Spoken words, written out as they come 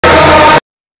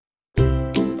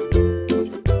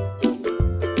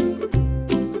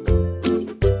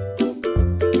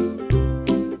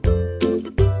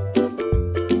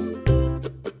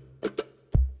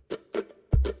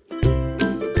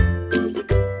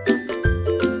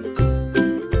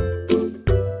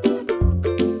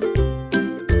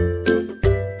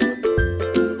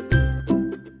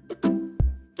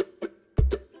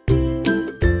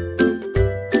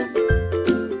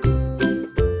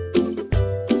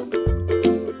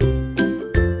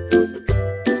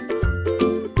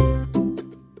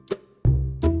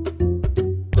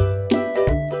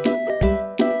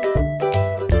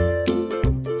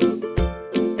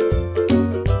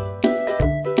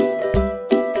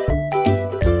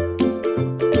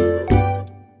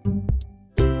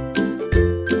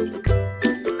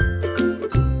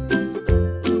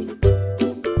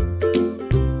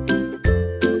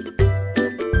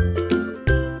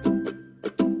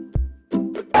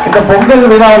இந்த பொங்கல்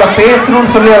விழாவில்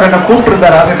பேசணும்னு சொல்லி அவர் என்ன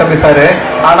கூப்பிட்டுருந்தார் ஆசை தம்பி சார்.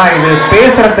 ஆனா இது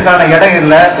பேசுறதுக்கான இடம்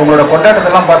இல்லை. உங்களோட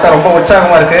கொண்டாட்டத்தெல்லாம் பார்த்தா ரொம்ப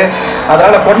உற்சாகமா இருக்கு.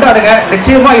 அதனால கொண்டாடுங்க.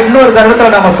 நிச்சயமா இன்னொரு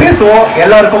தருணத்துல நம்ம பேசுவோம்.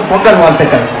 எல்லாருக்கும் பொங்கல்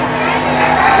வாழ்த்துக்கள்.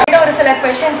 ஒரு சில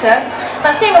क्वेश्चन சார்.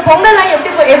 ஃபர்ஸ்ட் எங்க பொங்கல்லாம்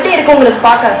எப்படி இருக்கு உங்களுக்கு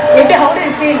பார்க்க? எப்படி how do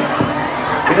you feel?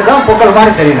 இதுதான் பொங்கல்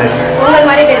மாதிரி தெரியுது. பொங்கல்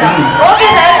மாதிரி தெரியுதா? Okay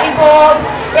sir. இப்போ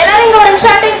எல்லாரும் இங்க ஒரு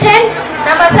நிமிஷம் அட்டென்ஷன்.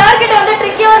 நம்ம சார் கிட்ட வந்து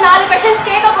ட்ரிக்கியா 4 क्वेश्चंस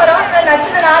கேட்க போறோம். சார்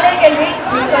நச்சுது 4 கேள்வி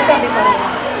நீங்க சொல்லிட்டு அப்படி பண்ணுங்க.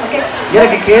 ஓகே.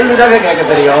 எனக்கு கேள்விதாவே கேட்க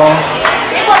தெரியும்.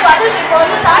 இப்போ பதில் இப்போ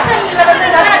வந்து சாஷன்ல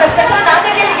வந்ததால நாங்க ஸ்பெஷலா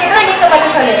 4 கேள்வி கேக்குறோம். நீங்க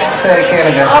பதில் சொல்லுங்க. சரி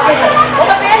கேளுங்க. Okay sir.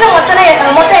 உங்க பேர்ல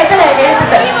மொத்தம் எத்தனை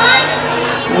எழுத்துக்கள்?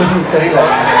 தெரியல.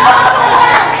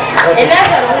 என்ன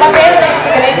சார் உங்க பேர்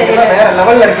தெரியல. வேற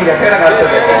லெவல்ல இருக்கீங்க. கேளுங்க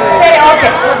அடுத்து. சரி ஓகே.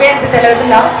 உங்க பேர்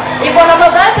தெரியல. இப்போ நம்ம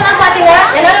गर्ल्स எல்லாம் பாத்தீங்க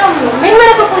எல்லாரும்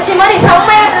மின்மினுக்கு பூச்சி மாதிரி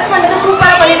செம்மையா ட்ரெஸ் பண்ணிட்டு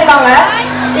சூப்பரா பண்ணிட்டு இருக்காங்க.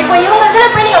 இப்போ இவங்க இதுல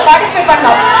போய் நீங்க பார்ட்டிசிபேட்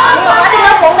பண்ணலாம். நீங்க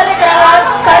பாத்தீங்கன்னா பொங்கல் வைக்கறாங்க,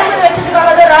 கரும்பு வச்சிட்டு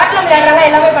இருக்காங்க, அதோ ராட்லம் விளையாடுறாங்க,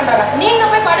 எல்லாமே பண்றாங்க. நீங்க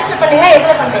போய் பார்ட்டிசிபேட் பண்ணீங்கன்னா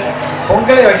எதுல பண்றீங்க?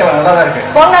 பொங்கலே வைக்கலாம். நல்லா தான் இருக்கு.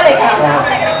 பொங்கல் வைக்கலாம்.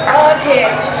 ஓகே.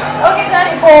 Okay sir.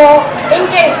 இப்போ இன்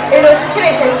கேஸ் ஒரு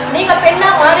சிச்சுவேஷன் நீங்க பெண்ணா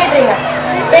மாறிடுறீங்க.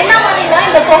 பெண்ணா மாறினா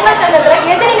இந்த பொங்கல் தருணத்துல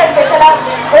எது நீங்க ஸ்பெஷலா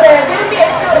ஒரு விரும்பி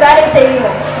எடுத்து ஒரு வேலையை செய்வீங்க?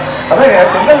 அதாங்க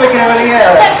பொங்கல் வைக்கிற வேலையே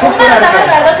பொங்கல் தவிர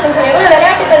வேற ஏதாவது சொல்லுங்க சார். எவ்வளவு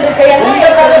விளையாட்டுகள் இருக்கு.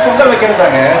 எல்லாமே பொங்கல்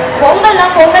வைக்கிறதாங்க.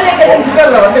 பொங்கல் வைக்கிறது.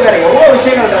 பொங்கல்ல வந்து வேற எவ்வளவு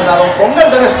விஷயங்கள் இருந்தாலும்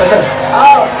பொங்கல் தானே ஸ்பெஷல்.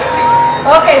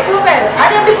 Okay super.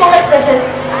 அது எப்படி பொங்கல் ஸ்பெஷல்?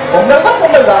 பொங்கல்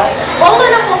தான்.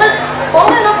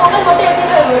 பொங்கல் மட்டும் எப்படி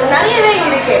சார் வரும்? நிறையவே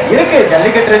இருக்கு.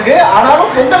 ஜல்லிக்கட்டு இருக்கு.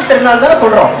 ஆனாலும் பொங்கல் திருநாள் தானே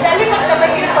சொல்றோம். ஜல்லிக்கட்டுல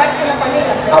போய் ஈடுபாடு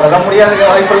பண்ணிடலாம் சார். அதெல்லாம் முடியாதுங்க,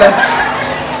 வாய்ப்பு இல்லை.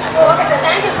 Okay sir.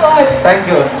 Thank you so much. Thank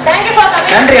you for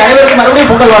coming. நன்றி. அனைவருக்கும்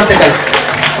மறுபடியும் பொங்கல் வாழ்த்துக்கள்.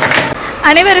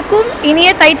 அனைவருக்கும் இனிய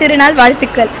தை திருநாள்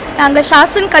வாழ்த்துக்கள். நாங்கள்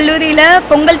ஷாசுன் கல்லூரியில்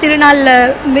பொங்கல் திருநாளில்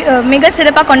மிக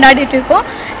சிறப்பாக கொண்டாடிட்டு இருக்கோம்.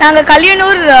 நாங்கள்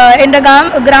கல்யனூர் என்ற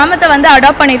கிராமத்தை வந்து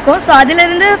அடாப்ட் பண்ணியிருக்கோம். ஸோ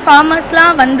அதிலிருந்து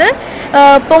ஃபார்மர்ஸ்லாம் வந்து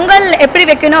பொங்கல் எப்படி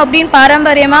வைக்கணும் அப்படின்னு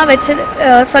பாரம்பரியமாக வச்சு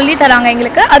சொல்லி தராங்க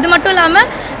எங்களுக்கு. அது மட்டும்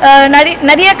இல்லாமல்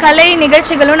நிறைய கலை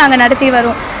நிகழ்ச்சிகளும் நாங்கள் நடத்தி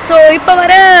வரோம். ஸோ இப்போ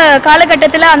வர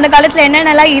காலகட்டத்தில் அந்த காலத்தில்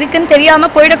என்னென்னலாம் இருக்குதுன்னு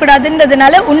தெரியாமல்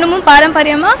போயிடக்கூடாதுன்றதுனால இன்னமும்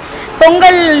பாரம்பரியமாக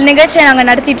பொங்கல் நிகழ்ச்சியை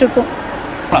நாங்கள் நடத்திட்டுருக்கோம்.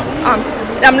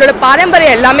 நம்மளோட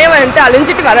பாரம்பரியம் எல்லாமே வந்துட்டு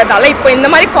அழிஞ்சிட்டு வரதால இப்போ இந்த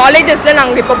மாதிரி காலேஜஸில்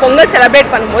நாங்கள் இப்போ பொங்கல்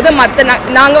செலிப்ரேட் பண்ணும்போது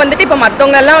நாங்கள் வந்துட்டு இப்போ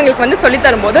மற்றவங்க எல்லாம் அவங்களுக்கு வந்து சொல்லி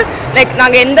தரும்போது லைக்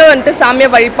நாங்கள் எந்த வந்துட்டு சாமியை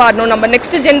வழிபாடணும், நம்ம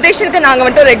நெக்ஸ்ட் ஜென்ரேஷனுக்கு நாங்கள்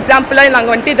வந்துட்டு ஒரு எக்ஸாம்பிளாக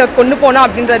நாங்கள் வந்துட்டு இதை கொண்டு போனோம்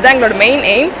அப்படின்றது தான் எங்களோட மெயின்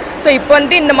எய்ம். ஸோ இப்போ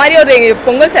வந்துட்டு இந்த மாதிரி ஒரு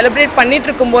பொங்கல் செலிப்ரேட் பண்ணிட்டு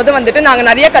இருக்கும்போது வந்துட்டு நாங்கள்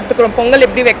நிறைய கற்றுக்குறோம். பொங்கல்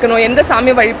எப்படி வைக்கணும், எந்த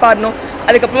சாமியை வழிபாடணும்,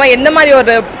 அதுக்கப்புறமா எந்த மாதிரி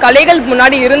ஒரு கலைகள்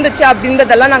முன்னாடி இருந்துச்சு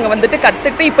அப்படின்றதெல்லாம் நாங்கள் வந்துட்டு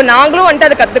கற்றுக்கிட்டு இப்போ நாங்களும் வந்துட்டு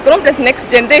அதை கற்றுக்குறோம். ப்ளஸ் நெக்ஸ்ட்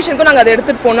ஜென்ரேஷனுக்கும் நாங்கள் அதை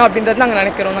எடுத்துகிட்டு போகணும் அப்படின்றது நாங்கள்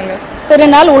நினைக்கிறோம். நாங்கள்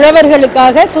திருநாள்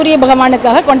உழவர்களுக்காக சூரிய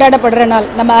பகவானுக்காக கொண்டாடப்படுற நாள்.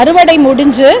 நம்ம அறுவடை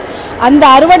முடிஞ்சு அந்த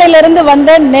அறுவடையிலிருந்து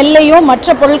வந்த நெல்லையும்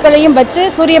மற்ற பொருட்களையும் வச்சு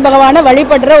சூரிய பகவானை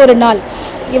வழிபடுற ஒரு நாள்.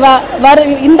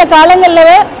 இந்த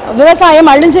காலங்களில் விவசாயம்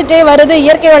அழிஞ்சிட்டே வருது,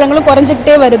 இயற்கை வளங்களும்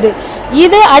குறைஞ்சிக்கிட்டே வருது.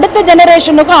 இது அடுத்த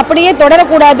ஜெனரேஷனுக்கும் அப்படியே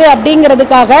தொடரக்கூடாது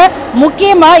அப்படிங்கிறதுக்காக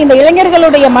முக்கியமாக இந்த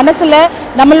இளைஞர்களுடைய மனசில்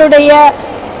நம்மளுடைய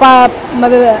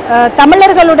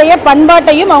தமிழர்களுடைய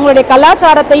பண்பாட்டையும் அவங்களுடைய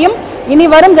கலாச்சாரத்தையும் இனி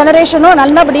வரும் ஜெனரேஷனும்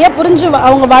நல்லபடியாக புரிஞ்சு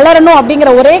அவங்க வளரணும்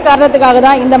அப்படிங்கிற ஒரே காரணத்துக்காக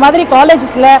தான் இந்த மாதிரி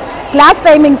காலேஜஸில் கிளாஸ்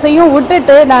டைமிங்ஸையும்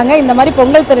விட்டுட்டு நாங்கள் இந்த மாதிரி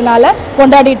பொங்கல் திருநாளை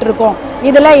கொண்டாடிட்டு இருக்கோம்.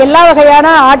 இதில் எல்லா வகையான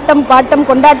ஆட்டம் பாட்டம்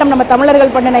கொண்டாட்டம் நம்ம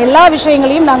தமிழர்கள் பண்ணின எல்லா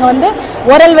விஷயங்களையும் நாங்கள் வந்து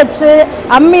உரல் வச்சு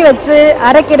அம்மி வச்சு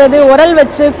அரைக்கிறது, உரல்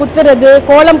வச்சு குத்துறது,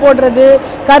 கோலம் போடுறது,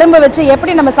 கரும்பு வச்சு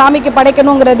எப்படி நம்ம சாமிக்கு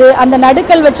படைக்கணுங்கிறது, அந்த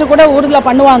நடுக்கல் வச்சு கூட ஊரில்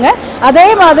பண்ணுவாங்க. அதே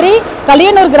மாதிரி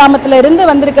கலியனூர் கிராமத்தில் இருந்து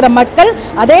வந்திருக்கிற மக்கள்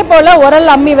அதே போல்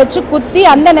உரல் அம்மி வச்சு குத்தி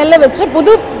அந்த நெல்லை வச்சு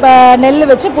புது நெல்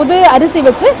வச்சு புது அரிசி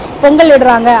வச்சு பொங்கல்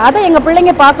இடுறாங்க. அதை எங்கள்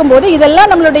பிள்ளைங்க பார்க்கும்போது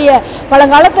இதெல்லாம் நம்மளுடைய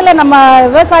பழங்காலத்தில் நம்ம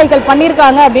விவசாயிகள்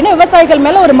பண்ணியிருக்காங்க அப்படின்னு விவசாயிகள்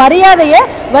மேலே ஒரு மரியாதையை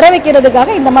வர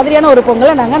வைக்கிறதுக்காக இந்த மாதிரியான ஒரு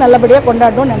பொங்கலை நாங்கள் நல்லபடியாக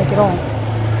கொண்டாடணும்னு நினைக்கிறோம்.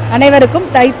 அனைவருக்கும்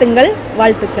தைத்திங்கள்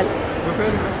வாழ்த்துக்கள்.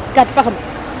 கற்பகம்.